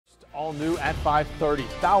all new at 5:30.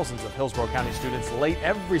 Thousands of Hillsborough County students late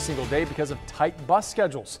every single day because of tight bus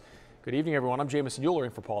schedules. Good evening, everyone. I'm Jamison Euler in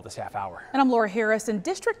for Paul this half hour. And I'm Laura Harris, and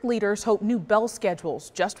district leaders hope new bell schedules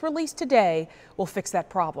just released today will fix that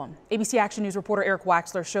problem. ABC Action News reporter Eric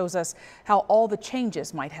Waxler shows us how all the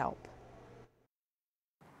changes might help.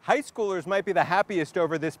 High schoolers might be the happiest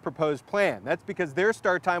over this proposed plan. That's because their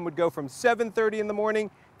start time would go from 7:30 in the morning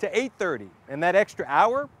to 8:30, and that extra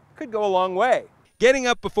hour could go a long way. Getting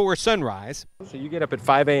up before sunrise, so you get up at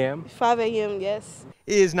 5 a.m.? 5 a.m., yes.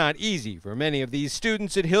 Is not easy for many of these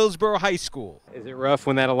students at Hillsborough High School. Is it rough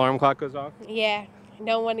when that alarm clock goes off? Yeah,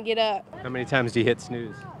 don't want to get up. How many times do you hit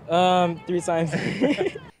snooze? 3 times.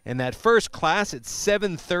 And that first class at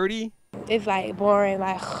 7:30? It's like boring,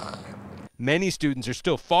 like. Many students are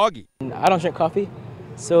still foggy. I don't drink coffee,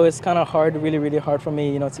 so it's kind of hard, really hard for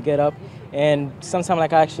me, to get up. And sometimes, I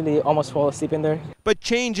actually almost fall asleep in there. But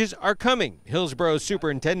changes are coming. Hillsborough's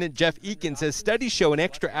Superintendent Jeff Eakins says studies show an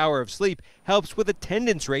extra hour of sleep helps with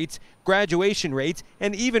attendance rates, graduation rates,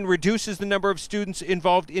 and even reduces the number of students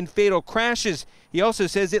involved in fatal crashes. He also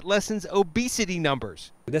says it lessens obesity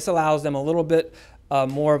numbers. This allows them a little bit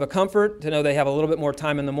more of a comfort to know they have a little bit more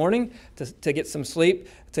time in the morning to get some sleep,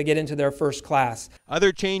 to get into their first class.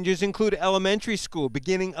 Other changes include elementary school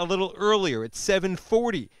beginning a little earlier at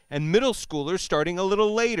 7:40 and middle schoolers starting a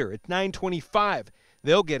little later at 9:25.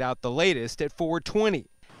 They'll get out the latest at 4:20.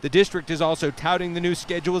 The district is also touting the new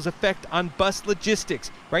schedule's effect on bus logistics.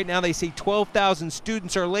 Right now they say 12,000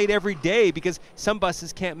 students are late every day because some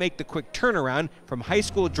buses can't make the quick turnaround from high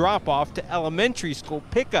school drop-off to elementary school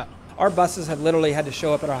pickup. Our buses have literally had to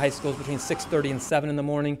show up at our high schools between 6:30 and 7 in the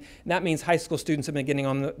morning. And that means high school students have been getting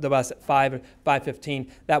on the bus at 5 or 5:15.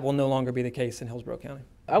 That will no longer be the case in Hillsborough County.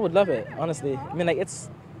 I would love it, honestly. I mean,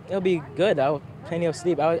 it'll be good. I would plenty of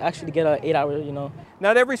sleep. I would actually get an 8-hour,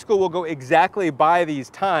 Not every school will go exactly by these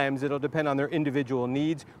times. It'll depend on their individual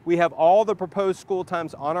needs. We have all the proposed school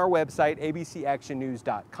times on our website,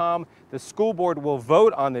 abcactionnews.com. The school board will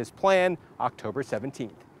vote on this plan October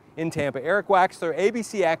 17th. In Tampa, Eric Waxler,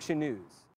 ABC Action News.